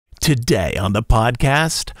Today on the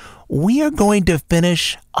podcast, we are going to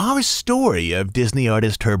finish our story of Disney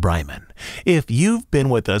artist Herb Ryman. If you've been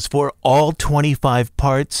with us for all 25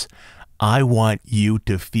 parts, I want you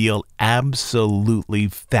to feel absolutely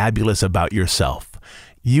fabulous about yourself.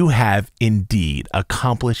 You have indeed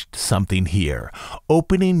accomplished something here,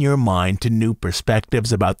 opening your mind to new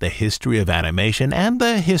perspectives about the history of animation and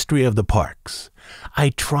the history of the parks.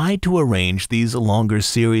 I try to arrange these longer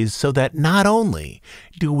series so that not only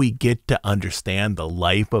do we get to understand the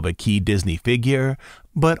life of a key Disney figure,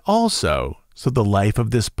 but also so the life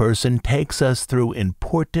of this person takes us through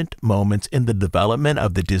important moments in the development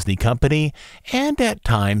of the Disney company and at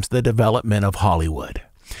times the development of Hollywood.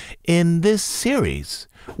 In this series,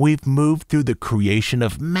 we've moved through the creation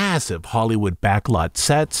of massive Hollywood backlot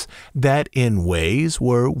sets that in ways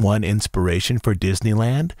were one inspiration for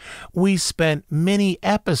Disneyland. We spent many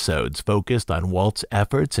episodes focused on Walt's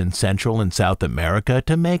efforts in Central and South America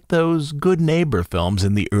to make those Good Neighbor films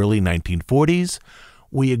in the early 1940s.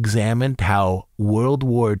 We examined how World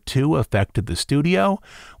War II affected the studio.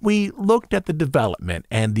 We looked at the development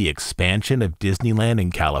and the expansion of Disneyland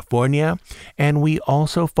in California. And we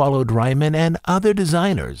also followed Ryman and other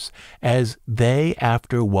designers as they,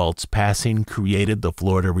 after Walt's passing, created the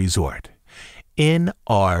Florida resort. In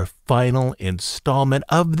our final installment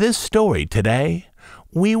of this story today,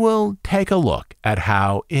 we will take a look at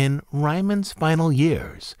how, in Ryman's final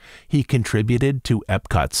years, he contributed to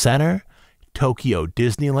Epcot Center, Tokyo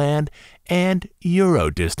Disneyland, and Euro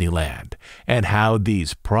Disneyland, and how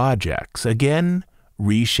these projects again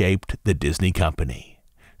reshaped the Disney company.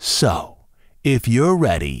 So, if you're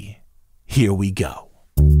ready, here we go.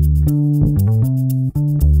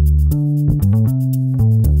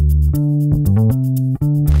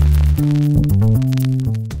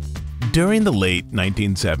 During the late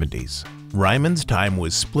 1970s, Ryman's time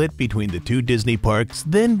was split between the two Disney parks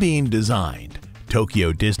then being designed,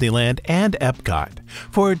 Tokyo Disneyland and Epcot.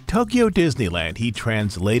 For Tokyo Disneyland, he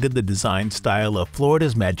translated the design style of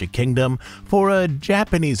Florida's Magic Kingdom for a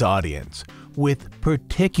Japanese audience, with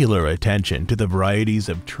particular attention to the varieties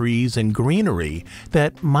of trees and greenery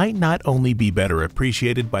that might not only be better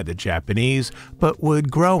appreciated by the Japanese, but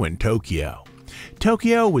would grow in Tokyo.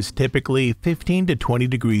 Tokyo was typically 15 to 20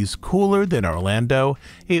 degrees cooler than Orlando.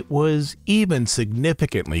 It was even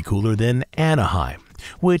significantly cooler than Anaheim,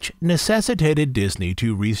 which necessitated Disney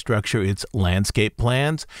to restructure its landscape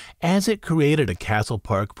plans as it created a castle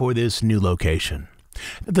park for this new location.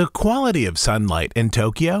 The quality of sunlight in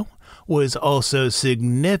Tokyo was also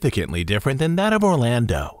significantly different than that of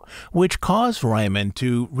Orlando, which caused Ryman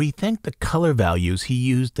to rethink the color values he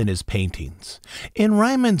used in his paintings. In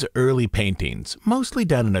Ryman's early paintings, mostly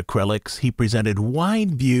done in acrylics, he presented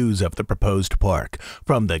wide views of the proposed park,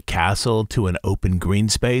 from the castle to an open green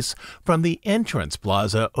space, from the entrance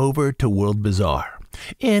plaza over to World Bazaar.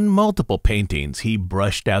 In multiple paintings, he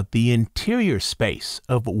brushed out the interior space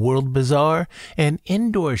of World Bazaar, an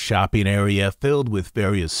indoor shopping area filled with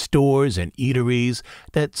various stores and eateries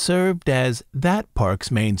that served as that park's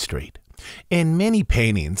main street. In many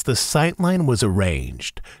paintings, the sightline was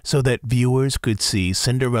arranged so that viewers could see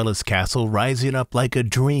Cinderella's castle rising up like a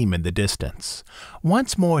dream in the distance.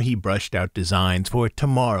 Once more, he brushed out designs for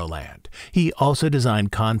Tomorrowland. He also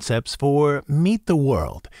designed concepts for Meet the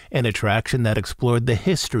World, an attraction that explored the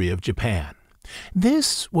history of Japan.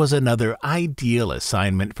 This was another ideal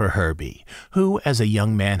assignment for Herbie, who as a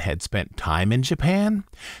young man had spent time in Japan.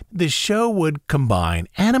 The show would combine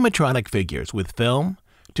animatronic figures with film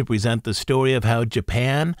to present the story of how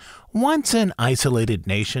Japan, once an isolated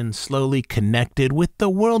nation, slowly connected with the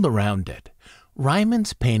world around it.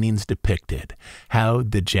 Ryman's paintings depicted how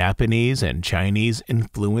the Japanese and Chinese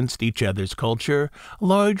influenced each other's culture,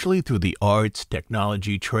 largely through the arts,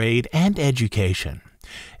 technology, trade, and education.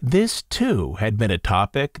 This, too, had been a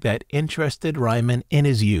topic that interested Ryman in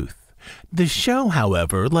his youth. The show,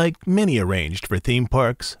 however, like many arranged for theme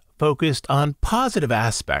parks, focused on positive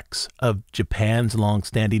aspects of Japan's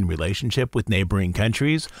long-standing relationship with neighboring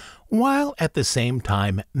countries, while at the same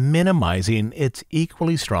time minimizing its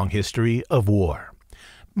equally strong history of war.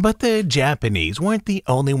 But the Japanese weren't the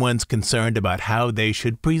only ones concerned about how they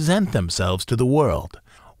should present themselves to the world.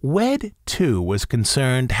 WED, too, was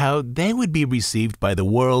concerned how they would be received by the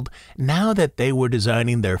world now that they were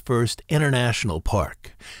designing their first international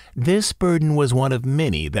park. This burden was one of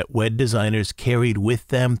many that WED designers carried with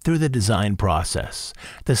them through the design process,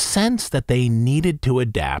 the sense that they needed to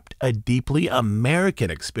adapt a deeply American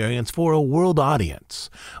experience for a world audience.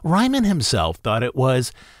 Ryman himself thought it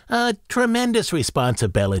was a tremendous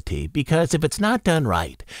responsibility because if it's not done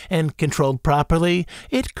right and controlled properly,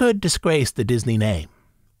 it could disgrace the Disney name.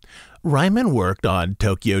 Ryman worked on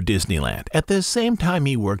Tokyo Disneyland at the same time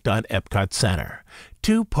he worked on Epcot Center,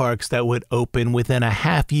 two parks that would open within a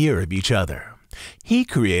half year of each other. He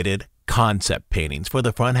created concept paintings for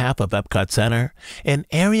the front half of Epcot Center, an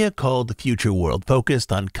area called Future World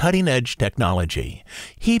focused on cutting-edge technology.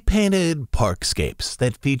 He painted parkscapes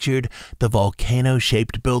that featured the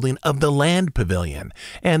volcano-shaped building of the Land Pavilion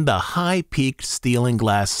and the high-peaked steel and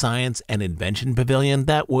glass Science and Invention Pavilion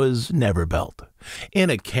that was never built. In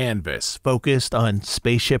a canvas focused on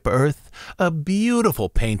Spaceship Earth, a beautiful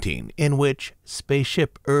painting in which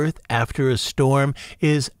Spaceship Earth after a storm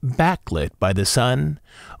is backlit by the sun,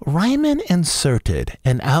 Ryman inserted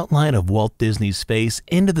an outline of Walt Disney's face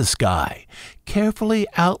into the sky, carefully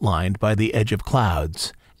outlined by the edge of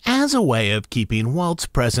clouds, as a way of keeping Walt's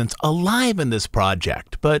presence alive in this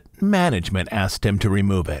project, but management asked him to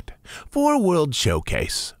remove it. For World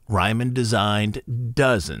Showcase, Ryman designed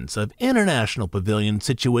dozens of international pavilions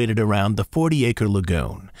situated around the 40-acre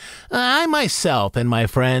lagoon. I myself and my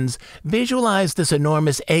friends visualized this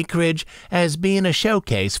enormous acreage as being a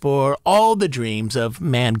showcase for all the dreams of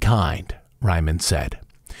mankind, Ryman said.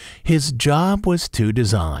 His job was to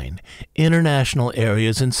design international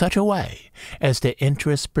areas in such a way as to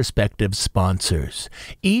interest prospective sponsors.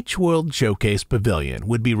 Each World Showcase pavilion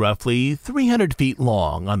would be roughly 300 feet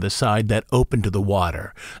long on the side that opened to the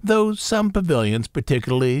water, though some pavilions,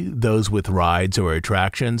 particularly those with rides or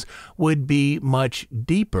attractions, would be much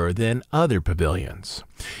deeper than other pavilions.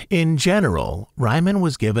 In general, Ryman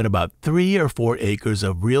was given about 3 or 4 acres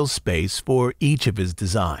of real space for each of his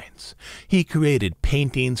designs. He created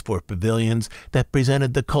paintings for pavilions that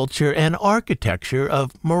presented the culture and architecture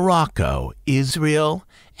of Morocco, Israel,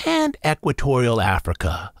 and Equatorial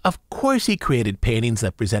Africa. Of course, he created paintings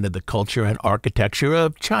that presented the culture and architecture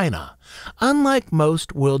of China. Unlike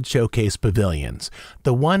most World Showcase pavilions,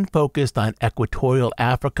 the one focused on Equatorial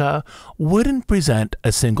Africa wouldn't present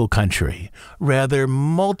a single country, rather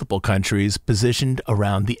multiple countries positioned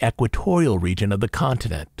around the equatorial region of the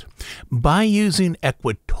continent. By using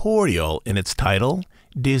equatorial in its title,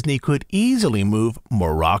 Disney could easily move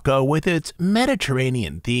Morocco with its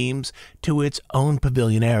Mediterranean themes to its own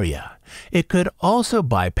pavilion area. It could also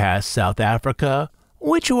bypass South Africa,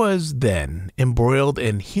 which was then embroiled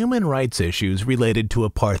in human rights issues related to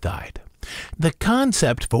apartheid. The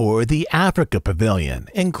concept for the Africa Pavilion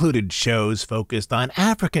included shows focused on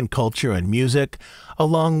African culture and music,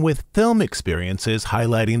 along with film experiences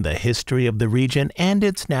highlighting the history of the region and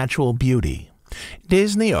its natural beauty.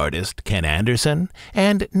 Disney artist Ken Anderson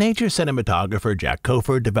and nature cinematographer Jack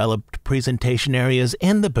Cofer developed presentation areas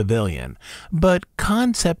in the pavilion, but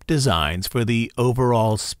concept designs for the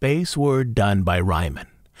overall space were done by Ryman.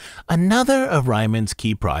 Another of Ryman's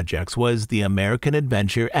key projects was the American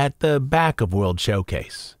Adventure at the back of World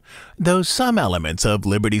Showcase. Though some elements of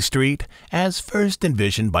Liberty Street, as first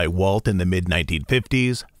envisioned by Walt in the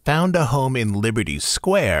mid-1950s, found a home in Liberty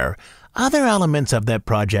Square, other elements of that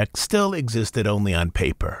project still existed only on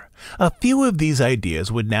paper. A few of these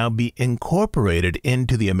ideas would now be incorporated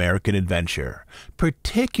into the American Adventure,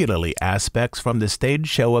 particularly aspects from the stage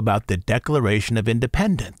show about the Declaration of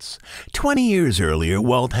Independence. 20 years earlier,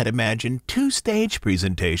 Walt had imagined 2 stage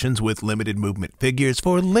presentations with limited movement figures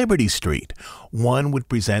for Liberty Street. One would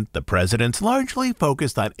present the presidents largely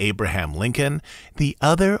focused on Abraham Lincoln, the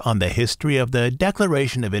other on the history of the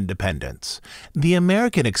Declaration of Independence. The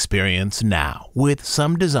American experience now, with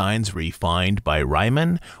some designs refined by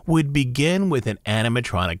Ryman, would begin with an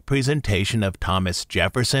animatronic presentation of Thomas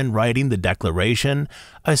Jefferson writing the Declaration,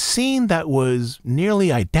 a scene that was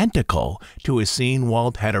nearly identical to a scene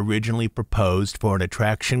Walt had originally proposed for an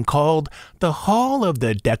attraction called the Hall of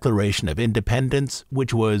the Declaration of Independence,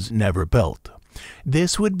 which was never built.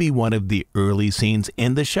 This would be one of the early scenes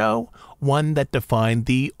in the show, one that defined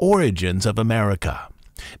the origins of America.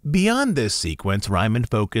 Beyond this sequence, Ryman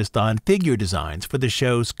focused on figure designs for the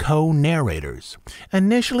show's co-narrators.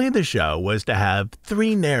 Initially, the show was to have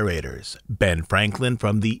 3 narrators: Ben Franklin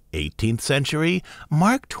from the 18th century,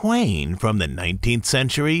 Mark Twain from the 19th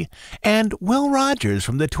century, and Will Rogers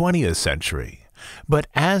from the 20th century. But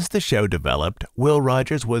as the show developed, Will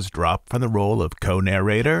Rogers was dropped from the role of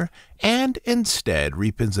co-narrator and instead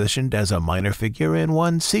repositioned as a minor figure in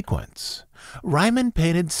one sequence. Ryman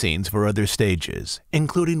painted scenes for other stages,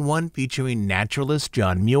 including one featuring naturalist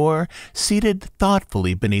John Muir seated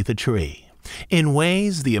thoughtfully beneath a tree. In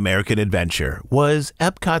ways, the American Adventure was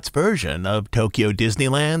Epcot's version of Tokyo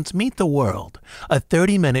Disneyland's Meet the World, a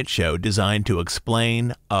 30-minute show designed to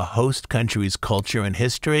explain a host country's culture and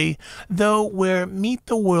history, though where Meet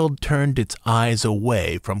the World turned its eyes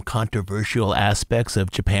away from controversial aspects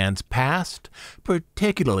of Japan's past,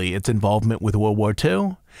 particularly its involvement with World War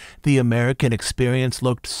II, The American experience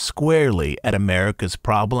looked squarely at America's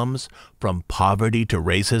problems, from poverty to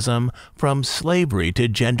racism, from slavery to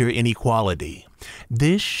gender inequality.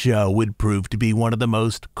 This show would prove to be one of the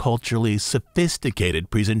most culturally sophisticated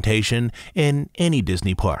presentation in any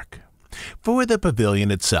Disney park. For the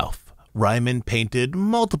pavilion itself, Ryman painted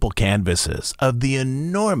multiple canvases of the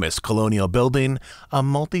enormous colonial building, a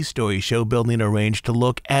multi-story show building arranged to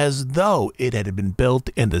look as though it had been built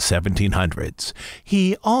in the 1700s.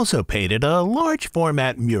 He also painted a large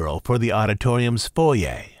format mural for the auditorium's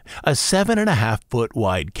foyer, a 7.5-foot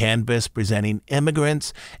wide canvas presenting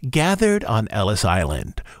immigrants gathered on Ellis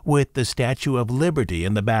Island, with the Statue of Liberty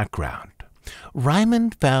in the background. Ryman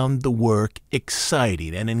found the work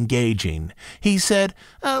exciting and engaging. He said,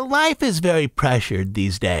 "Life is very pressured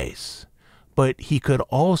these days." But he could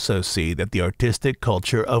also see that the artistic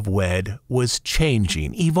culture of WED was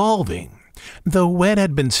changing, evolving. Though WED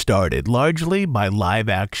had been started largely by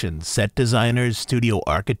live-action set designers, studio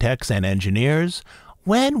architects, and engineers,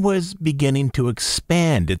 WED was beginning to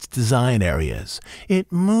expand its design areas.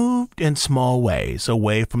 It moved in small ways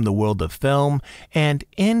away from the world of film and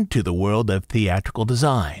into the world of theatrical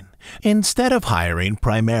design. Instead of hiring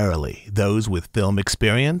primarily those with film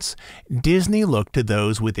experience, Disney looked to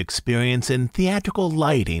those with experience in theatrical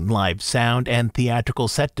lighting, live sound, and theatrical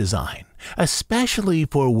set design, especially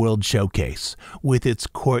for World Showcase. With its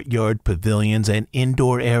courtyard pavilions and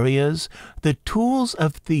indoor areas, the tools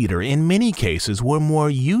of theater in many cases were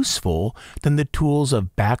more useful than the tools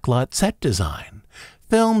of backlot set design.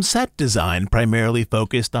 Film set design primarily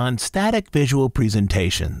focused on static visual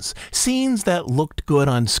presentations, scenes that looked good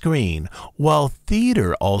on screen, while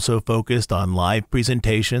theater also focused on live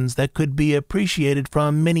presentations that could be appreciated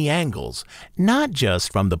from many angles, not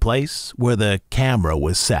just from the place where the camera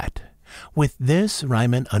was set. With this,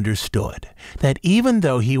 Ryman understood that even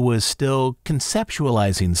though he was still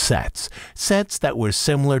conceptualizing sets that were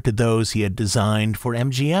similar to those he had designed for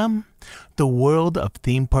MGM, the world of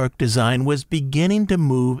theme park design was beginning to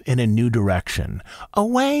move in a new direction,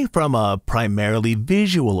 away from a primarily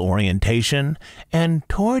visual orientation and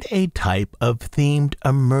toward a type of themed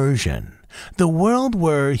immersion. The world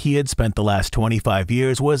where he had spent the last 25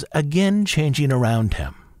 years was again changing around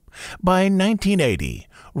him. By 1980,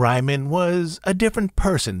 Ryman was a different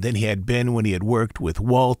person than he had been when he had worked with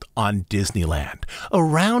Walt on Disneyland.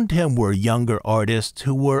 Around him were younger artists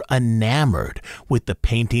who were enamored with the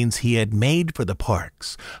paintings he had made for the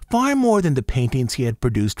parks, far more than the paintings he had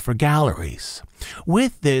produced for galleries.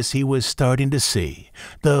 With this, he was starting to see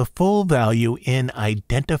the full value in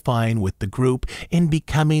identifying with the group, in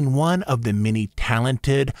becoming one of the many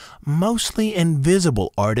talented, mostly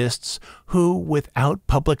invisible artists who, without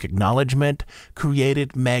public acknowledgement,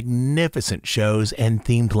 created magnificent shows and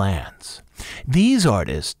themed lands. These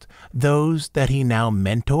artists, those that he now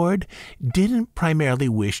mentored, didn't primarily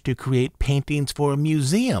wish to create paintings for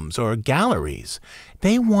museums or galleries.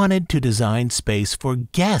 They wanted to design space for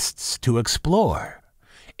guests to explore.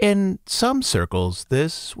 In some circles,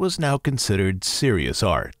 this was now considered serious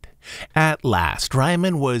art. At last,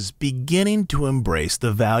 Ryman was beginning to embrace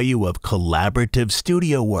the value of collaborative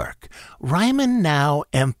studio work. Ryman now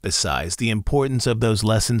emphasized the importance of those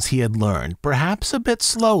lessons he had learned, perhaps a bit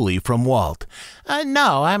slowly, from Walt.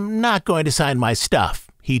 "No, I'm not going to sign my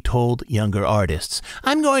stuff," he told younger artists.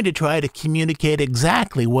 "I'm going to try to communicate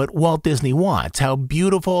exactly what Walt Disney wants, how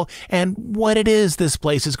beautiful and what it is this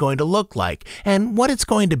place is going to look like, and what it's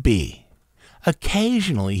going to be."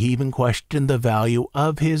 Occasionally, he even questioned the value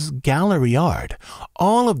of his gallery art,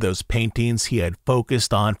 all of those paintings he had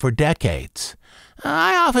focused on for decades.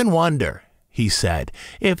 "I often wonder," he said,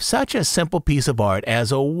 "if such a simple piece of art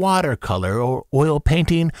as a watercolor or oil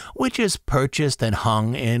painting, which is purchased and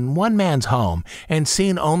hung in one man's home and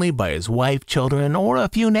seen only by his wife, children, or a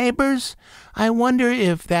few neighbors, I wonder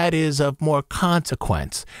if that is of more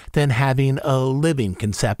consequence than having a living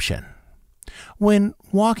conception." When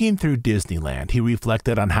walking through Disneyland, he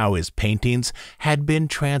reflected on how his paintings had been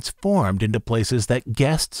transformed into places that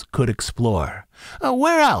guests could explore.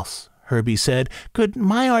 "Where else," Herbie said, "could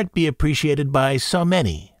my art be appreciated by so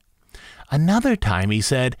many?" Another time he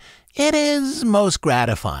said, "It is most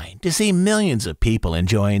gratifying to see millions of people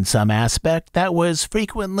enjoying some aspect that was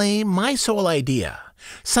frequently my sole idea.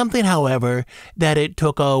 Something, however, that it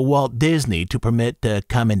took a Walt Disney to permit to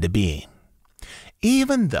come into being."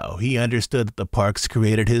 Even though he understood that the parks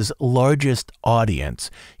created his largest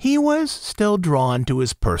audience, he was still drawn to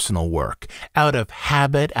his personal work, out of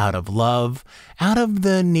habit, out of love, out of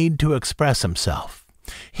the need to express himself.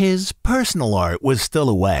 His personal art was still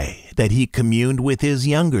a way that he communed with his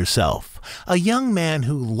younger self, a young man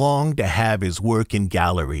who longed to have his work in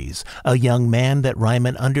galleries, a young man that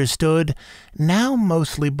Ryman understood now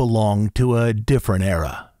mostly belonged to a different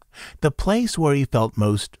era. The place where he felt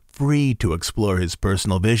most free to explore his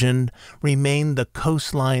personal vision remained the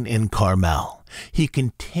coastline in Carmel. He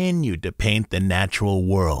continued to paint the natural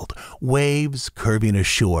world, waves curving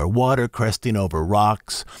ashore, water cresting over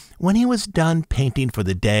rocks. When he was done painting for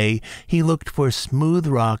the day, he looked for smooth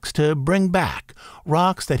rocks to bring back,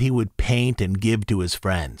 rocks that he would paint and give to his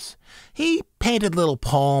friends. He painted little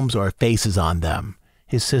poems or faces on them.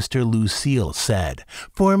 His sister Lucille said,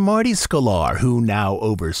 for Marty Sklar, who now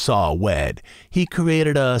oversaw WED, he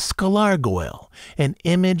created a Skalargoyle, an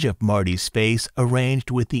image of Marty's face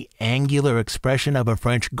arranged with the angular expression of a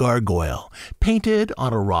French gargoyle, painted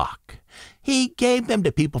on a rock. He gave them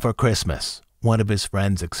to people for Christmas, one of his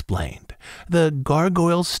friends explained. The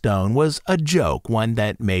gargoyle stone was a joke, one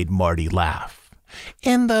that made Marty laugh.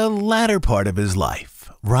 In the latter part of his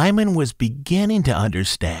life, Ryman was beginning to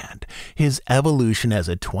understand his evolution as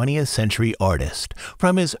a 20th century artist,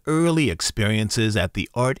 from his early experiences at the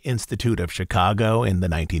Art Institute of Chicago in the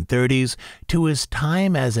 1930s to his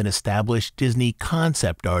time as an established Disney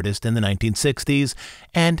concept artist in the 1960s,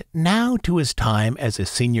 and now to his time as a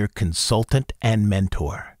senior consultant and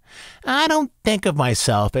mentor. I don't think of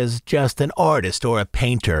myself as just an artist or a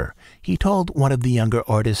painter, he told one of the younger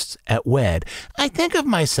artists at WED. I think of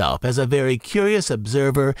myself as a very curious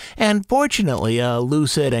observer and, fortunately, a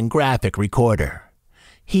lucid and graphic recorder.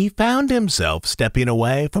 He found himself stepping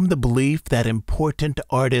away from the belief that important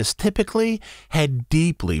artists typically had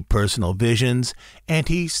deeply personal visions, and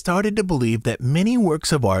he started to believe that many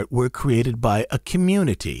works of art were created by a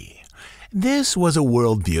community. This was a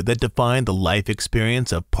worldview that defined the life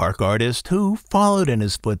experience of park artists who followed in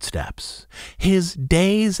his footsteps. His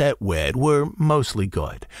days at WED were mostly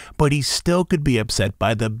good, but he still could be upset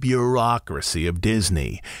by the bureaucracy of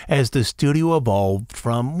Disney as the studio evolved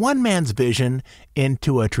from one man's vision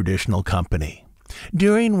into a traditional company.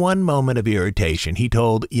 During one moment of irritation, he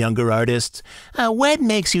told younger artists, WED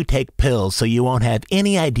makes you take pills so you won't have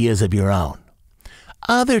any ideas of your own.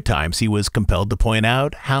 Other times he was compelled to point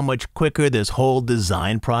out how much quicker this whole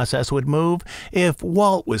design process would move if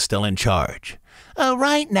Walt was still in charge.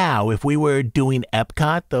 Right now, if we were doing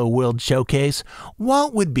Epcot, the World Showcase,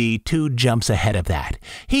 Walt would be 2 jumps ahead of that.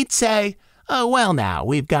 He'd say, well now,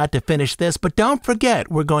 we've got to finish this, but don't forget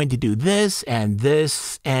we're going to do this and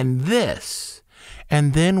this and this.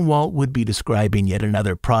 And then Walt would be describing yet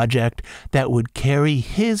another project that would carry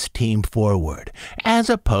his team forward, as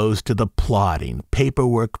opposed to the plodding,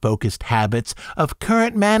 paperwork-focused habits of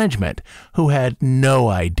current management, who had no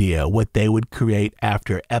idea what they would create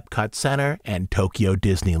after Epcot Center and Tokyo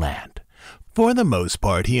Disneyland. For the most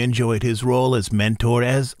part, he enjoyed his role as mentor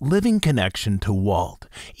as living connection to Walt.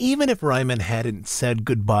 Even if Ryman hadn't said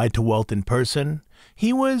goodbye to Walt in person,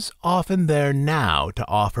 he was often there now to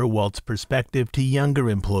offer Walt's perspective to younger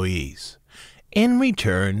employees. In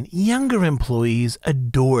return, younger employees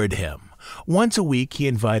adored him. Once a week, he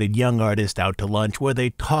invited young artists out to lunch where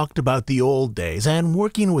they talked about the old days and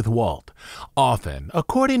working with Walt. Often,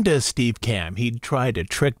 according to Steve Cam, he'd try to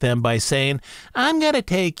trick them by saying, I'm going to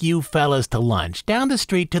take you fellas to lunch down the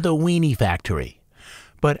street to the Weenie Factory.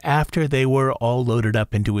 But after they were all loaded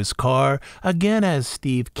up into his car, again as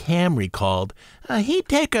Steve Cam recalled, he'd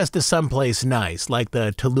take us to someplace nice like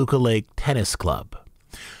the Toluca Lake Tennis Club.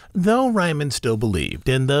 Though Ryman still believed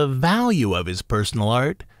in the value of his personal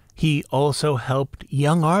art, he also helped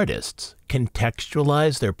young artists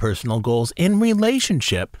contextualize their personal goals in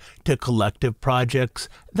relationship to collective projects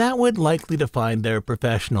that would likely define their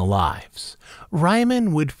professional lives.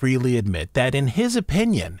 Ryman would freely admit that, in his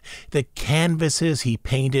opinion, the canvases he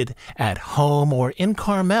painted at home or in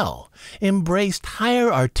Carmel embraced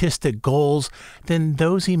higher artistic goals than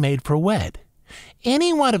those he made for WED.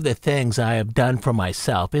 Any one of the things I have done for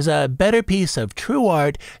myself is a better piece of true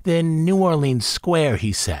art than New Orleans Square,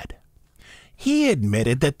 he said. He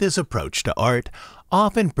admitted that this approach to art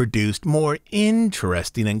often produced more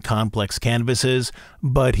interesting and complex canvases,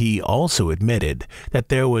 but he also admitted that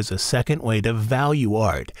there was a second way to value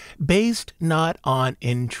art, based not on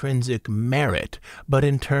intrinsic merit, but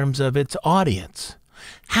in terms of its audience.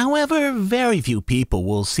 However, very few people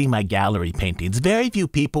will see my gallery paintings, very few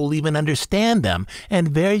people will even understand them, and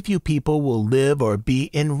very few people will live or be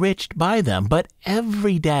enriched by them. But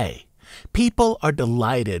every day, people are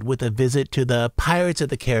delighted with a visit to the Pirates of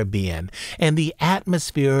the Caribbean and the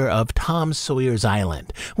atmosphere of Tom Sawyer's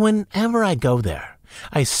Island whenever I go there.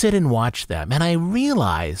 I sit and watch them, and I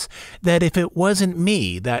realize that if it wasn't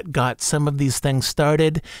me that got some of these things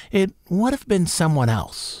started, it would have been someone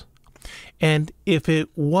else. And if it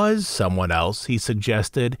was someone else, he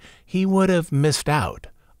suggested, he would have missed out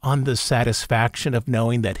on the satisfaction of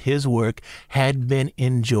knowing that his work had been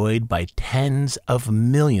enjoyed by tens of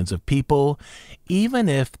millions of people, even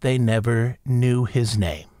if they never knew his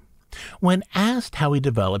name. When asked how he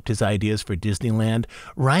developed his ideas for Disneyland,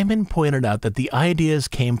 Ryman pointed out that the ideas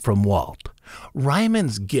came from Walt.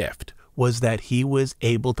 Ryman's gift was that he was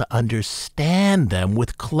able to understand them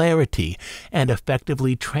with clarity and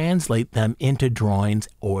effectively translate them into drawings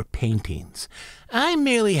or paintings. I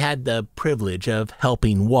merely had the privilege of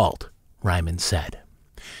helping Walt, Ryman said.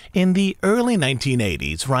 In the early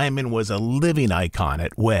 1980s, Ryman was a living icon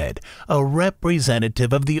at WED, a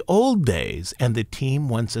representative of the old days and the team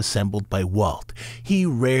once assembled by Walt. He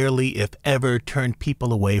rarely, if ever, turned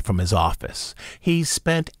people away from his office. He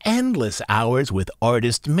spent endless hours with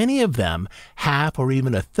artists, many of them half or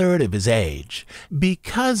even a third of his age.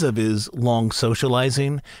 Because of his long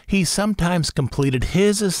socializing, he sometimes completed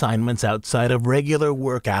his assignments outside of regular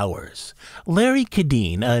work hours. Larry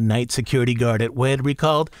Cadine, a night security guard at WED,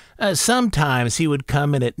 recalled, sometimes he would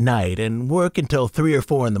come in at night and work until 3 or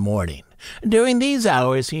 4 in the morning. During these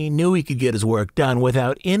hours, he knew he could get his work done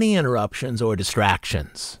without any interruptions or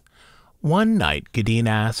distractions. One night, Cadine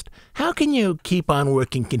asked, "How can you keep on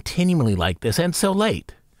working continually like this and so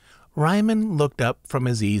late?" Ryman looked up from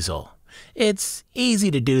his easel. "It's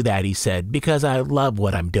easy to do that," he said, "because I love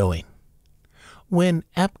what I'm doing." When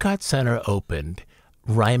Epcot Center opened,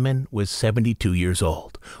 Ryman was 72 years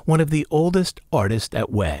old, one of the oldest artists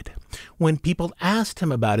at WED. When people asked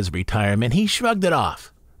him about his retirement, he shrugged it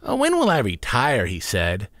off. "When will I retire?" he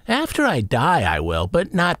said. "After I die, I will,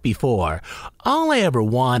 but not before. All I ever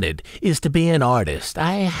wanted is to be an artist.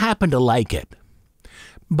 I happen to like it."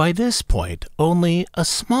 By this point, only a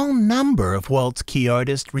small number of Walt's key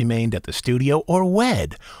artists remained at the studio or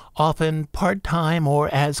WED, often part-time or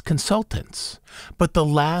as consultants. But the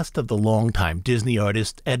last of the longtime Disney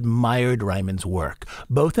artists admired Ryman's work,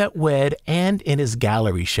 both at WED and in his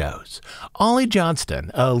gallery shows. Ollie Johnston,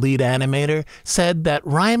 a lead animator, said that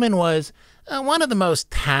Ryman was one of the most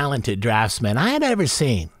talented draftsmen I had ever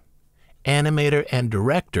seen. Animator and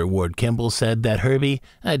director Ward Kimball said that Herbie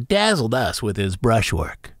dazzled us with his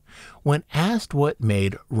brushwork. When asked what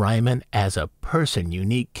made Ryman as a person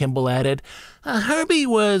unique, Kimball added, "Herbie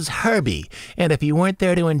was Herbie, and if you weren't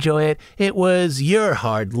there to enjoy it, it was your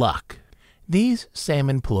hard luck." These same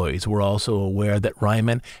employees were also aware that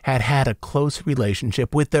Ryman had had a close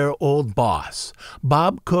relationship with their old boss.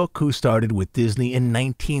 Bob Cook, who started with Disney in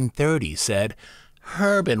 1930, said,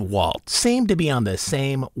 "Herb and Walt seemed to be on the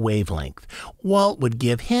same wavelength. Walt would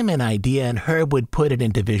give him an idea and Herb would put it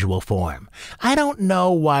into visual form. I don't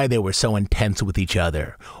know why they were so intense with each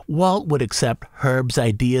other. Walt would accept Herb's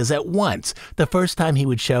ideas at once the first time he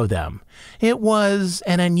would show them. It was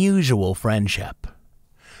an unusual friendship."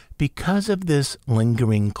 Because of this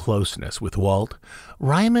lingering closeness with Walt,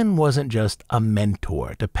 Ryman wasn't just a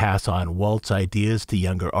mentor to pass on Walt's ideas to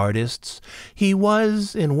younger artists. He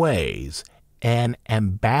was, in ways, an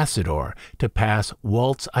ambassador to pass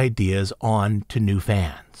Walt's ideas on to new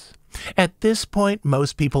fans. At this point,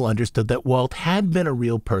 most people understood that Walt had been a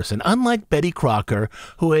real person, unlike Betty Crocker,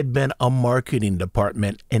 who had been a marketing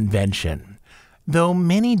department invention. Though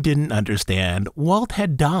many didn't understand, Walt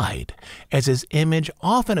had died, as his image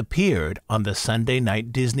often appeared on the Sunday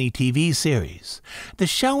night Disney TV series. The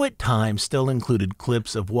show at times still included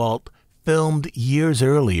clips of Walt filmed years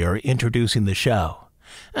earlier introducing the show.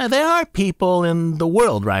 "There are people in the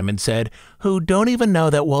world," Ryman said, "who don't even know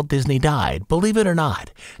that Walt Disney died, believe it or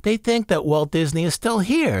not. They think that Walt Disney is still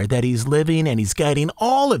here, that he's living and he's guiding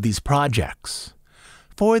all of these projects."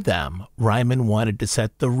 For them, Ryman wanted to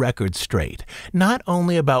set the record straight, not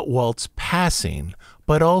only about Walt's passing,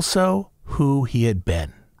 but also who he had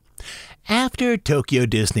been. After Tokyo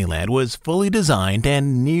Disneyland was fully designed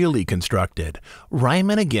and nearly constructed,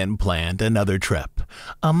 Ryman again planned another trip.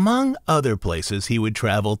 Among other places, he would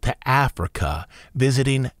travel to Africa,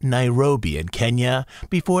 visiting Nairobi in Kenya,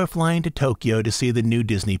 before flying to Tokyo to see the new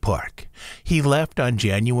Disney park. He left on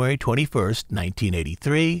January 21st,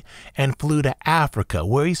 1983, and flew to Africa,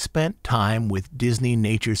 where he spent time with Disney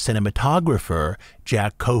nature cinematographer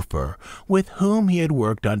Jack Kofer, with whom he had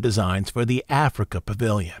worked on designs for the Africa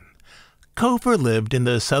Pavilion. Kofer lived in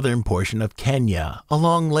the southern portion of Kenya,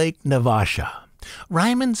 along Lake Naivasha.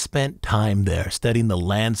 Ryman spent time there studying the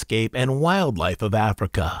landscape and wildlife of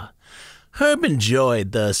Africa. Herb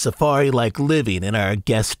enjoyed the safari-like living in our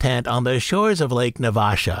guest tent on the shores of Lake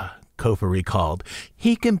Naivasha, Kofer recalled.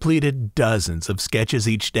 He completed dozens of sketches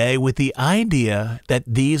each day with the idea that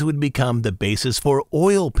these would become the basis for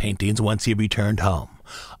oil paintings once he returned home.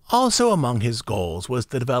 Also among his goals was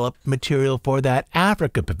to develop material for that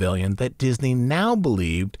Africa pavilion that Disney now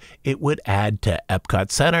believed it would add to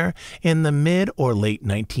Epcot Center in the mid or late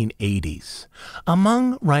 1980s.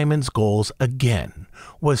 Among Ryman's goals, again,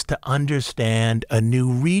 was to understand a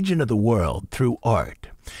new region of the world through art.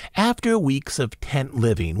 After weeks of tent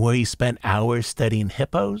living where he spent hours studying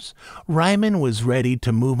hippos, Ryman was ready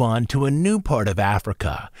to move on to a new part of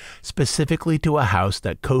Africa, specifically to a house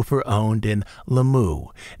that Kofer owned in Lamu,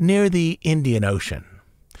 near the Indian Ocean.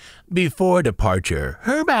 Before departure,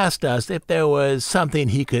 Herb asked us if there was something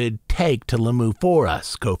he could take to Lamu for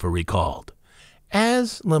us, Kofer recalled.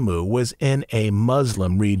 As Lamu was in a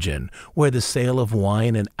Muslim region where the sale of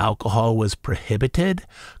wine and alcohol was prohibited,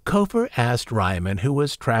 Kofer asked Ryman, who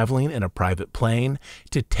was traveling in a private plane,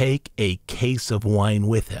 to take a case of wine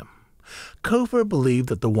with him. Kofer believed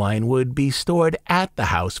that the wine would be stored at the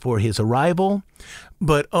house for his arrival,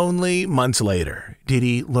 but only months later did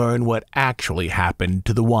he learn what actually happened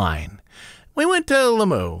to the wine. "We went to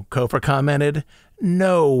Lamu," Kofer commented.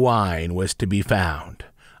 "No wine was to be found.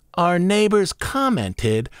 Our neighbors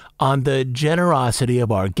commented on the generosity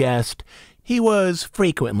of our guest. He was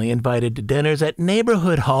frequently invited to dinners at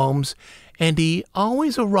neighborhood homes, and he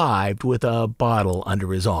always arrived with a bottle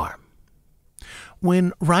under his arm."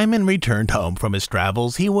 When Ryman returned home from his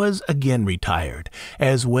travels, he was again retired,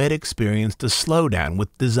 as WED experienced a slowdown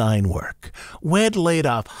with design work. WED laid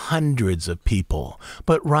off hundreds of people,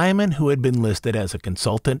 but Ryman, who had been listed as a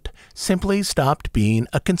consultant, simply stopped being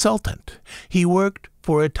a consultant. He worked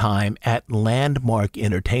for a time at Landmark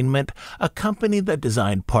Entertainment, a company that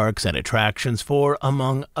designed parks and attractions for,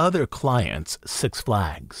 among other clients, Six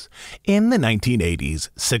Flags. In the 1980s,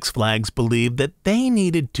 Six Flags believed that they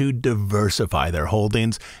needed to diversify their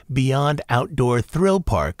holdings beyond outdoor thrill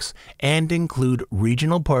parks and include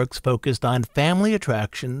regional parks focused on family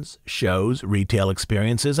attractions, shows, retail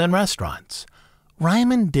experiences, and restaurants.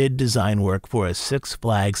 Ryman did design work for a Six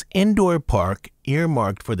Flags indoor park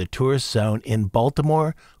earmarked for the tourist zone in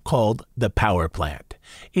Baltimore called the Power Plant.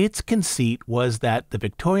 Its conceit was that the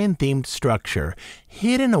Victorian-themed structure,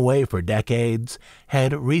 hidden away for decades,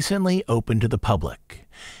 had recently opened to the public.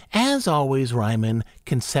 As always, Ryman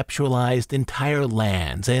conceptualized entire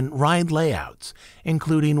lands and ride layouts,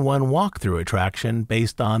 including one walkthrough attraction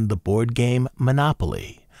based on the board game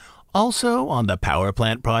Monopoly. Also on the Power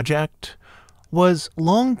Plant project was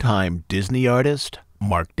longtime Disney artist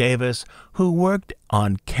Mark Davis, who worked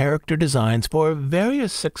on character designs for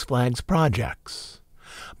various Six Flags projects.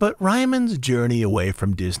 But Ryman's journey away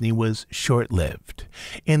from Disney was short-lived.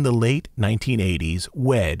 In the late 1980s,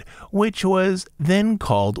 WED, which was then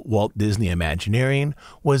called Walt Disney Imagineering,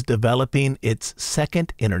 was developing its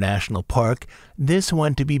second international park, this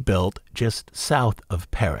one to be built just south of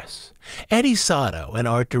Paris. Eddie Sato, an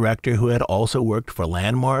art director who had also worked for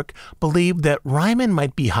Landmark, believed that Ryman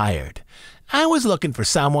might be hired. "I was looking for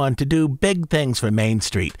someone to do big things for Main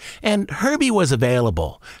Street, and Herbie was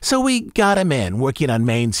available, so we got him in working on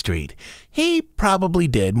Main Street. He probably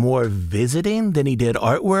did more visiting than he did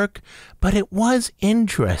artwork, but it was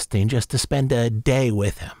interesting just to spend a day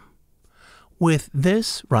with him." With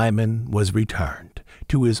this, Ryman was returned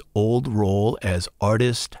to his old role as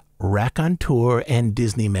artist, raconteur, and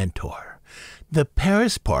Disney mentor. The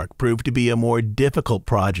Paris park proved to be a more difficult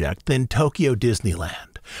project than Tokyo Disneyland.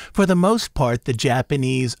 For the most part, the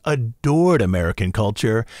Japanese adored American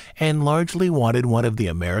culture and largely wanted one of the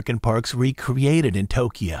American parks recreated in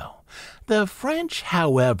Tokyo. The French,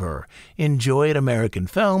 however, enjoyed American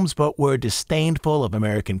films but were disdainful of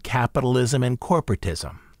American capitalism and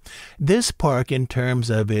corporatism. This park, in terms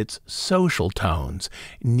of its social tones,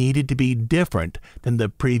 needed to be different than the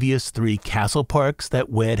previous three castle parks that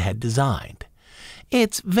WED had designed.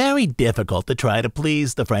 "It's very difficult to try to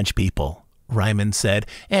please the French people," Ryman said,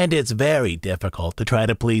 "and it's very difficult to try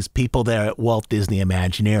to please people there at Walt Disney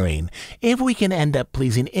Imagineering. If we can end up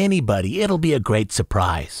pleasing anybody, it'll be a great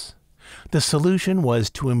surprise." The solution was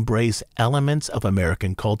to embrace elements of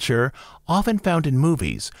American culture, often found in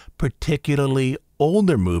movies, particularly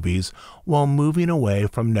older movies, while moving away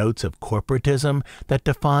from notes of corporatism that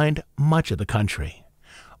defined much of the country.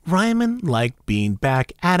 Ryman liked being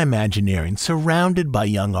back at Imagineering, surrounded by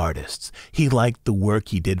young artists. He liked the work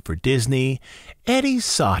he did for Disney. Eddie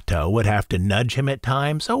Sato would have to nudge him at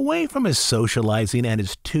times away from his socializing and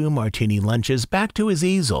his 2 martini lunches back to his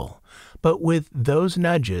easel. But with those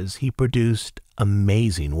nudges, he produced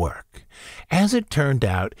amazing work. As it turned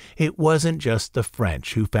out, it wasn't just the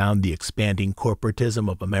French who found the expanding corporatism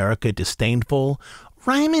of America disdainful.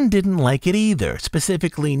 Ryman didn't like it either,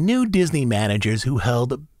 specifically new Disney managers who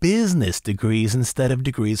held business degrees instead of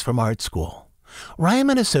degrees from art school.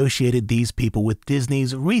 Ryman associated these people with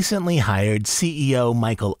Disney's recently hired CEO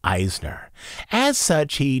Michael Eisner. As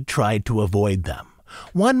such, he tried to avoid them.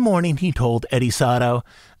 One morning he told Eddie Sato,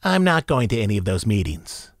 "I'm not going to any of those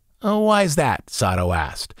meetings." "Oh, why's that?" Sato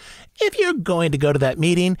asked. "If you're going to go to that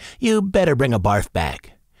meeting, you better bring a barf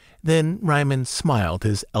bag." Then Ryman smiled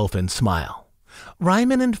his elfin smile.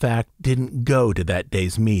 Ryman, in fact, didn't go to that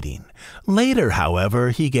day's meeting. Later,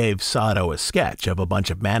 however, he gave Sato a sketch of a bunch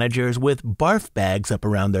of managers with barf bags up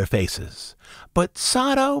around their faces. But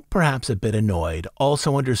Sato, perhaps a bit annoyed,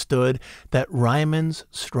 also understood that Ryman's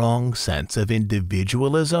strong sense of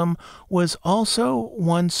individualism was also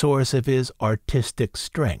one source of his artistic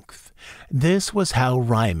strength. This was how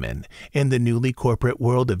Ryman, in the newly corporate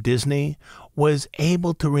world of Disney, was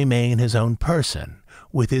able to remain his own person,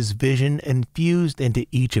 with his vision infused into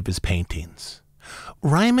each of his paintings.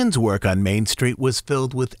 Ryman's work on Main Street was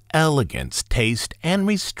filled with elegance, taste, and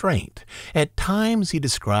restraint. At times he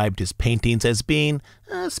described his paintings as being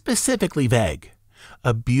specifically vague,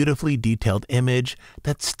 a beautifully detailed image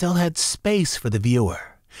that still had space for the viewer.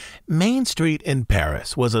 Main Street in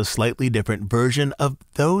Paris was a slightly different version of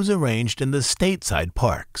those arranged in the stateside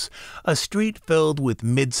parks, a street filled with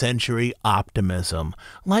mid-century optimism,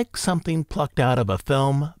 like something plucked out of a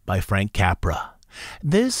film by Frank Capra.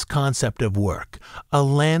 This concept of work, a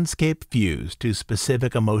landscape fused to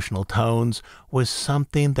specific emotional tones, was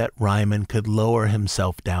something that Ryman could lower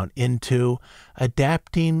himself down into,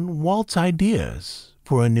 adapting Walt's ideas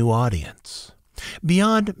for a new audience.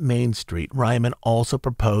 Beyond Main Street, Ryman also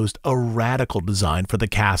proposed a radical design for the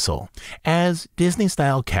castle, as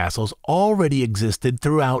Disney-style castles already existed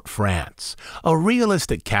throughout France. A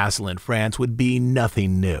realistic castle in France would be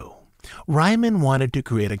nothing new. Ryman wanted to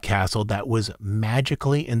create a castle that was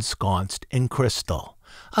magically ensconced in crystal,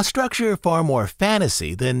 a structure far more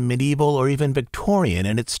fantasy than medieval or even Victorian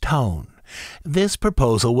in its tone. This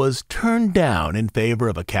proposal was turned down in favor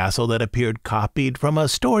of a castle that appeared copied from a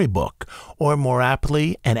storybook, or more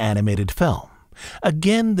aptly, an animated film.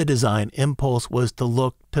 Again, the design impulse was to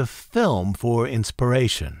look to film for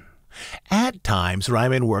inspiration. At times,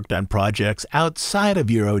 Ryman worked on projects outside of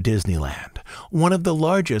Euro Disneyland. One of the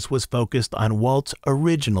largest was focused on Walt's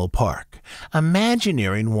original park.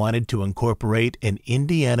 Imagineering wanted to incorporate an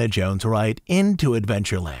Indiana Jones ride into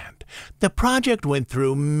Adventureland. The project went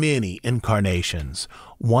through many incarnations.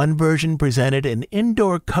 One version presented an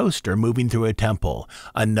indoor coaster moving through a temple.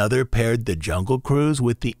 Another paired the Jungle Cruise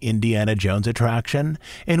with the Indiana Jones attraction,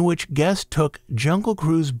 in which guests took Jungle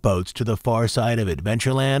Cruise boats to the far side of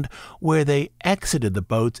Adventureland, where they exited the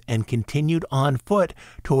boats and continued on foot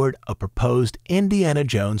toward a proposed Indiana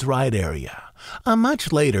Jones ride area. A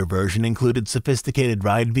much later version included sophisticated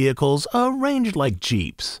ride vehicles arranged like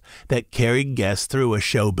jeeps that carried guests through a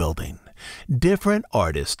show building. Different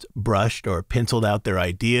artists brushed or penciled out their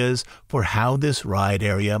ideas for how this ride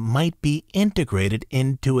area might be integrated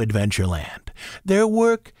into Adventureland. Their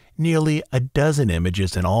work, nearly a dozen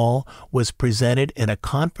images in all, was presented in a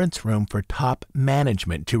conference room for top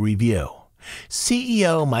management to review.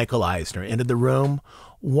 CEO Michael Eisner entered the room,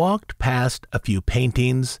 walked past a few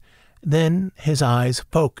paintings, then his eyes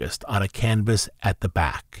focused on a canvas at the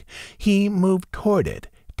back. He moved toward it,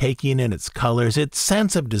 taking in its colors, its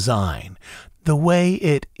sense of design, the way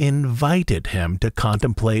it invited him to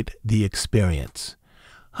contemplate the experience.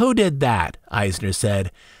 "Who did that?" Eisner said.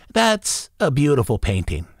 "That's a beautiful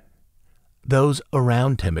painting." Those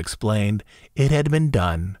around him explained it had been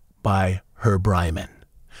done by Herb Ryman.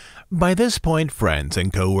 By this point, friends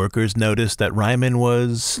and co-workers noticed that Ryman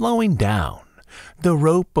was slowing down. The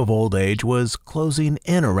rope of old age was closing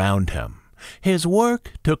in around him. His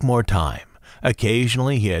work took more time.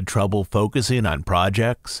 Occasionally he had trouble focusing on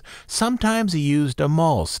projects. Sometimes he used a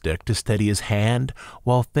maul stick to steady his hand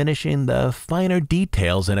while finishing the finer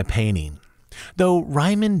details in a painting. Though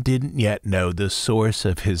Ryman didn't yet know the source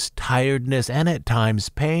of his tiredness and at times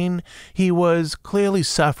pain, he was clearly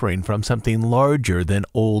suffering from something larger than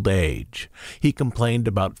old age. He complained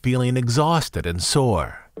about feeling exhausted and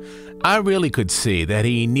sore. "I really could see that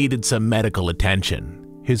he needed some medical attention,"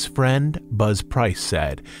 his friend Buzz Price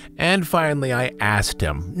said. "And finally I asked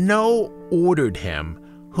him, no, ordered him,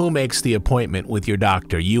 who makes the appointment with your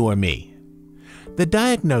doctor, you or me?" The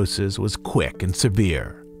diagnosis was quick and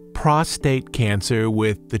severe. Prostate cancer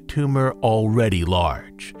with the tumor already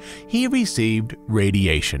large. He received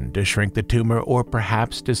radiation to shrink the tumor or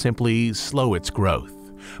perhaps to simply slow its growth.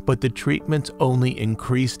 But the treatments only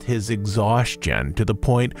increased his exhaustion to the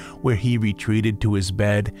point where he retreated to his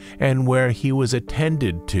bed and where he was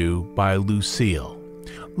attended to by Lucille.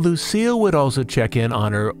 Lucille would also check in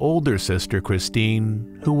on her older sister,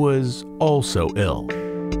 Christine, who was also ill.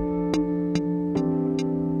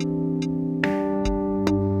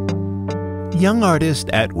 Young artist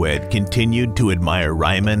Atwood continued to admire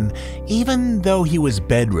Ryman. Even though he was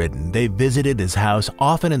bedridden, they visited his house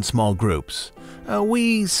often in small groups.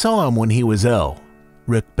 We saw him when he was ill,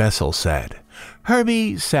 Rick Bessel said.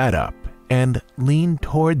 Herbie sat up and leaned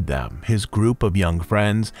toward them, his group of young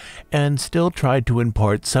friends, and still tried to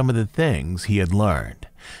impart some of the things he had learned.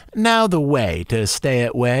 Now the way to stay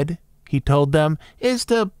at Wed, he told them, is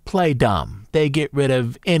to play dumb. They get rid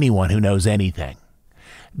of anyone who knows anything.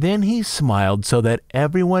 Then he smiled so that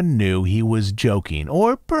everyone knew he was joking,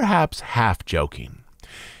 or perhaps half joking.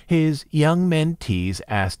 His young mentees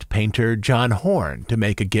asked painter John Horn to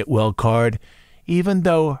make a get-well card, even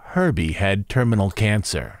though Herbie had terminal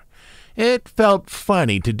cancer. It felt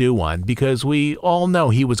funny to do one because we all know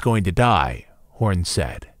he was going to die, Horn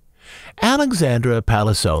said. Alexandra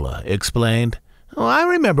Palasola explained, I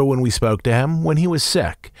remember when we spoke to him when he was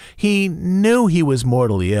sick. He knew he was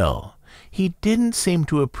mortally ill. He didn't seem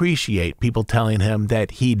to appreciate people telling him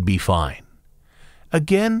that he'd be fine.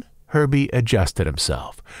 Again, Herbie adjusted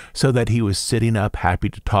himself so that he was sitting up happy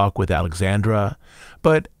to talk with Alexandra,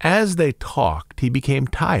 but as they talked, he became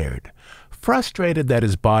tired, frustrated that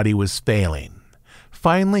his body was failing.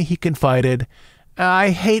 Finally, he confided,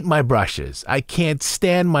 I hate my brushes. I can't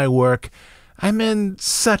stand my work. I'm in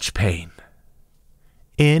such pain.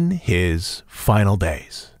 In his final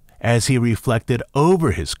days, as he reflected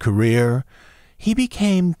over his career, he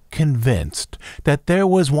became convinced that there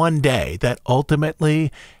was one day that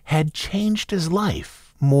ultimately had changed his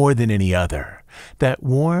life more than any other. That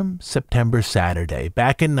warm September Saturday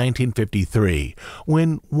back in 1953,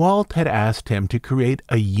 when Walt had asked him to create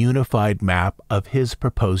a unified map of his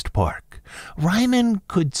proposed park. Ryman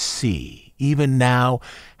could see, even now,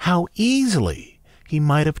 how easily he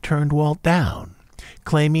might have turned Walt down,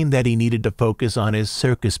 claiming that he needed to focus on his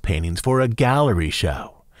circus paintings for a gallery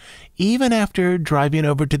show. Even after driving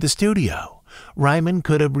over to the studio, Ryman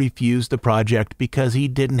could have refused the project because he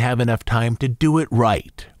didn't have enough time to do it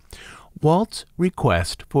right. Walt's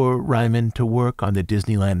request for Ryman to work on the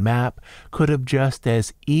Disneyland map could have just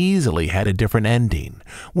as easily had a different ending,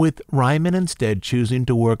 with Ryman instead choosing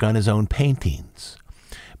to work on his own paintings.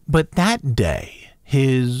 But that day,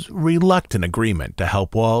 his reluctant agreement to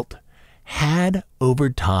help Walt had, over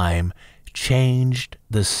time, changed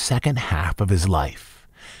the second half of his life.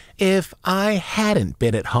 If I hadn't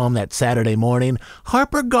been at home that Saturday morning,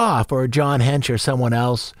 Harper Goff or John Hench or someone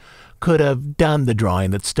else could have done the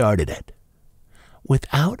drawing that started it.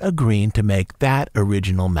 Without agreeing to make that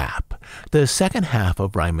original map, the second half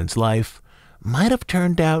of Ryman's life might have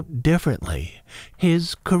turned out differently,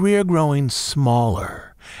 his career growing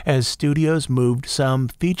smaller as studios moved some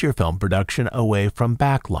feature film production away from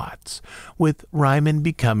backlots, with Ryman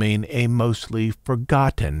becoming a mostly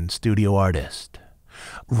forgotten studio artist.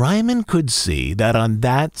 Ryman could see that on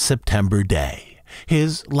that September day,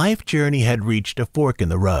 his life journey had reached a fork in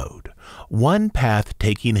the road, one path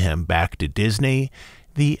taking him back to Disney,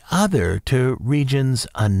 the other to regions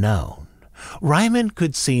unknown. Ryman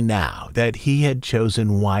could see now that he had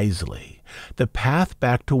chosen wisely. The path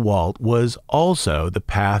back to Walt was also the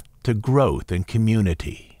path to growth and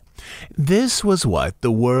community. This was what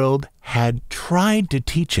the world had tried to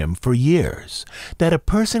teach him for years, that a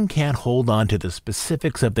person can't hold on to the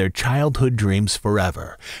specifics of their childhood dreams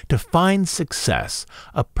forever. To find success,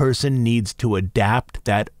 a person needs to adapt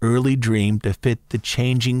that early dream to fit the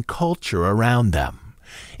changing culture around them.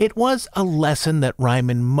 It was a lesson that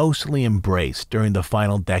Ryman mostly embraced during the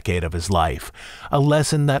final decade of his life, a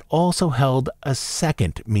lesson that also held a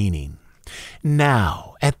second meaning.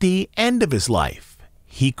 Now, at the end of his life,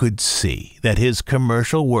 he could see that his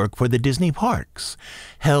commercial work for the Disney parks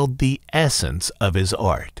held the essence of his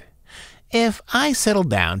art. If I settle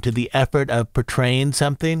down to the effort of portraying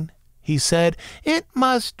something, he said, it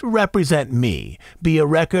must represent me, be a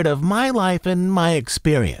record of my life and my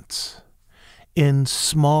experience. In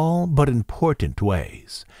small but important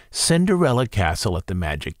ways, Cinderella Castle at the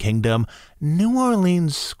Magic Kingdom, New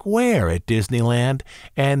Orleans Square at Disneyland,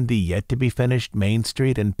 and the yet-to-be-finished Main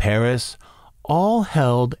Street in Paris all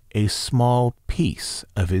held a small piece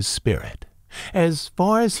of his spirit. As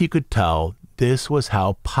far as he could tell, this was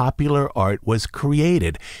how popular art was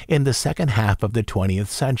created in the second half of the 20th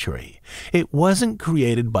century. It wasn't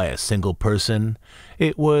created by a single person.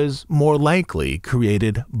 It was more likely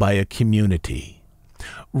created by a community.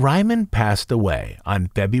 Ryman passed away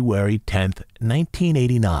on February 10,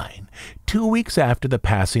 1989, 2 weeks after the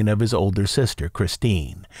passing of his older sister,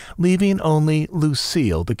 Christine, leaving only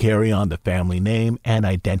Lucille to carry on the family name and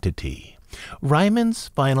identity. Ryman's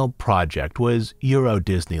final project was Euro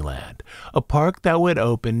Disneyland, a park that would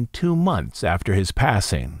open 2 months after his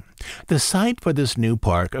passing. The site for this new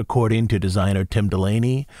park, according to designer Tim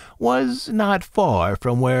Delaney, was not far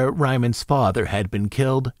from where Ryman's father had been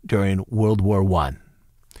killed during World War I.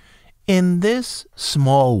 In this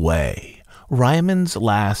small way, Ryman's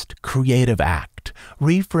last creative act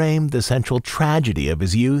reframed the central tragedy of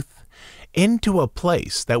his youth into a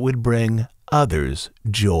place that would bring others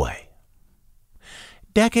joy.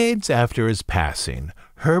 Decades after his passing,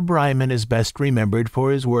 Herb Ryman is best remembered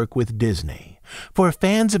for his work with Disney. For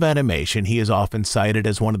fans of animation, he is often cited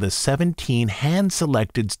as one of the 17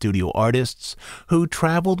 hand-selected studio artists who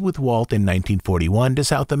traveled with Walt in 1941 to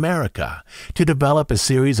South America to develop a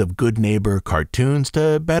series of Good Neighbor cartoons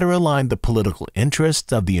to better align the political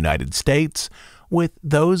interests of the United States with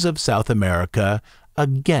those of South America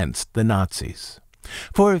against the Nazis.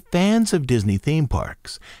 For fans of Disney theme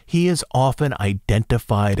parks, he is often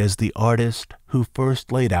identified as the artist who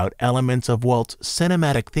first laid out elements of Walt's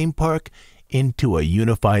cinematic theme park into a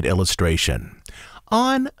unified illustration.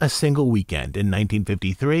 On a single weekend in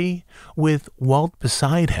 1953, with Walt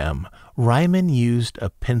beside him, Ryman used a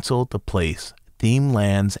pencil to place theme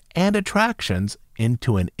lands and attractions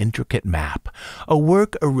into an intricate map, a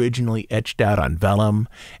work originally etched out on vellum,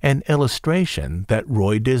 an illustration that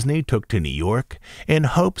Roy Disney took to New York in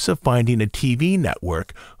hopes of finding a TV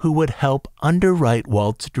network who would help underwrite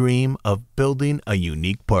Walt's dream of building a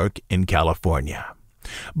unique park in California.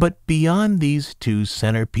 But beyond these two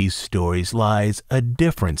centerpiece stories lies a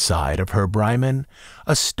different side of Herb Ryman,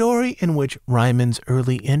 a story in which Ryman's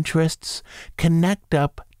early interests connect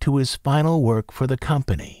up to his final work for the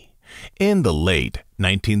company. In the late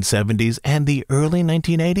 1970s and the early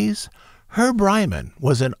 1980s, Herb Ryman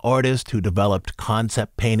was an artist who developed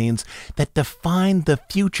concept paintings that defined the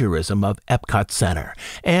futurism of Epcot Center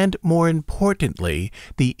and, more importantly,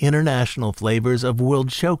 the international flavors of World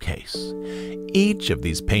Showcase. Each of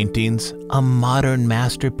these paintings, a modern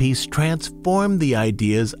masterpiece, transformed the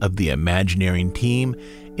ideas of the Imagineering team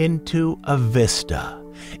into a vista,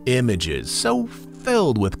 images so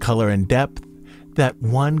filled with color and depth that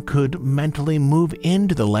one could mentally move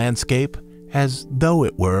into the landscape as though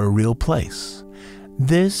it were a real place.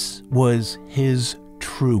 This was his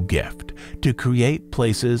true gift, to create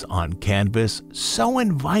places on canvas so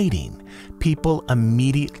inviting people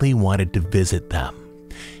immediately wanted to visit them.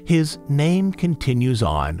 His name continues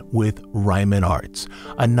on with Ryman Arts,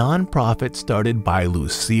 a nonprofit started by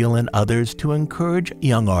Lucille and others to encourage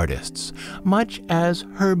young artists, much as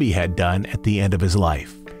Herbie had done at the end of his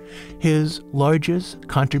life. His largest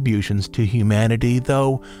contributions to humanity,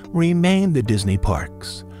 though, remain the Disney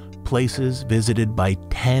parks, places visited by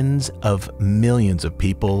tens of millions of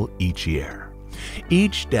people each year.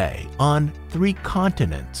 Each day, on 3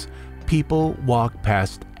 continents, people walk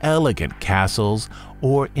past elegant castles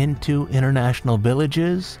or into international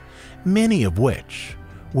villages, many of which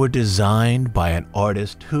were designed by an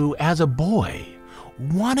artist who, as a boy,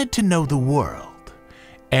 wanted to know the world,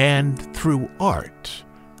 and through art,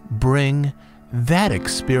 bring that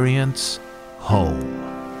experience home.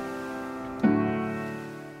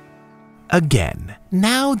 Again,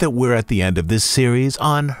 now that we're at the end of this series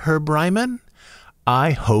on Herb Ryman,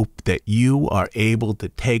 I hope that you are able to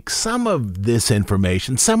take some of this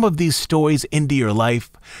information, some of these stories into your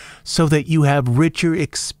life so that you have richer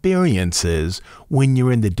experiences when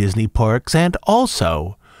you're in the Disney parks and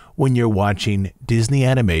also when you're watching Disney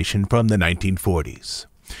animation from the 1940s.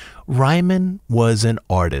 Ryman was an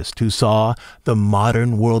artist who saw the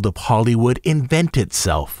modern world of Hollywood invent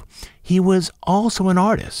itself. He was also an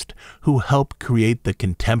artist who helped create the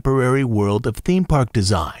contemporary world of theme park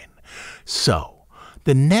design. So,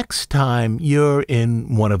 the next time you're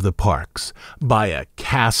in one of the parks, by a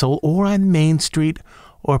castle or on Main Street,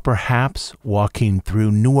 or perhaps walking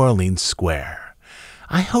through New Orleans Square,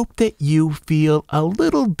 I hope that you feel a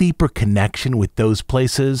little deeper connection with those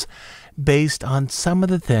places based on some of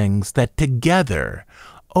the things that together,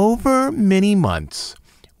 over many months,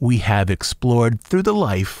 we have explored through the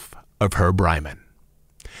life of Herb Ryman.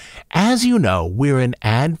 As you know, we're an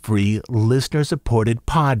ad-free, listener-supported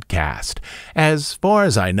podcast. As far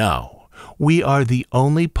as I know, we are the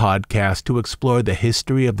only podcast to explore the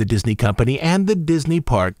history of the Disney Company and the Disney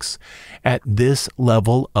parks at this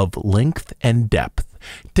level of length and depth.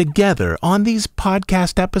 Together, on these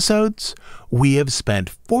podcast episodes, we have spent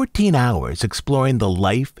 14 hours exploring the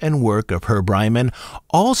life and work of Herb Ryman,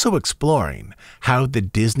 also exploring how the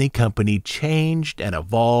Disney Company changed and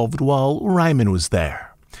evolved while Ryman was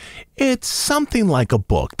there. It's something like a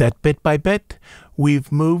book that bit by bit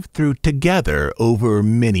we've moved through together over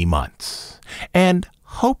many months. And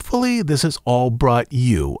hopefully this has all brought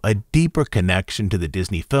you a deeper connection to the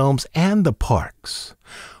Disney films and the parks.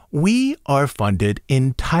 We are funded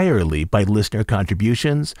entirely by listener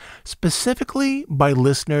contributions, specifically by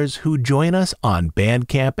listeners who join us on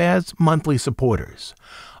Bandcamp as monthly supporters.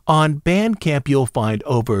 On Bandcamp, you'll find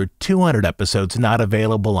over 200 episodes not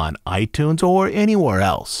available on iTunes or anywhere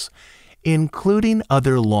else, including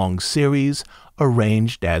other long series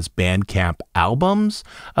arranged as Bandcamp albums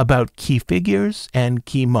about key figures and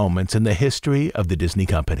key moments in the history of the Disney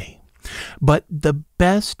Company. But the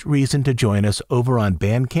best reason to join us over on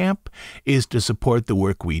Bandcamp is to support the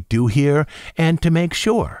work we do here and to make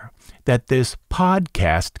sure that this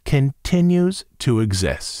podcast continues to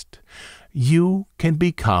exist. You can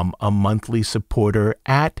become a monthly supporter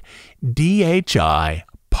at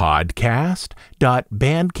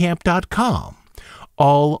dhipodcast.bandcamp.com.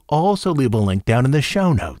 I'll also leave a link down in the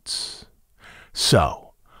show notes.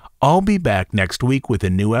 So, I'll be back next week with a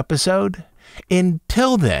new episode.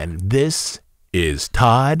 Until then, this is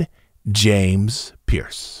Todd James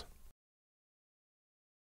Pierce.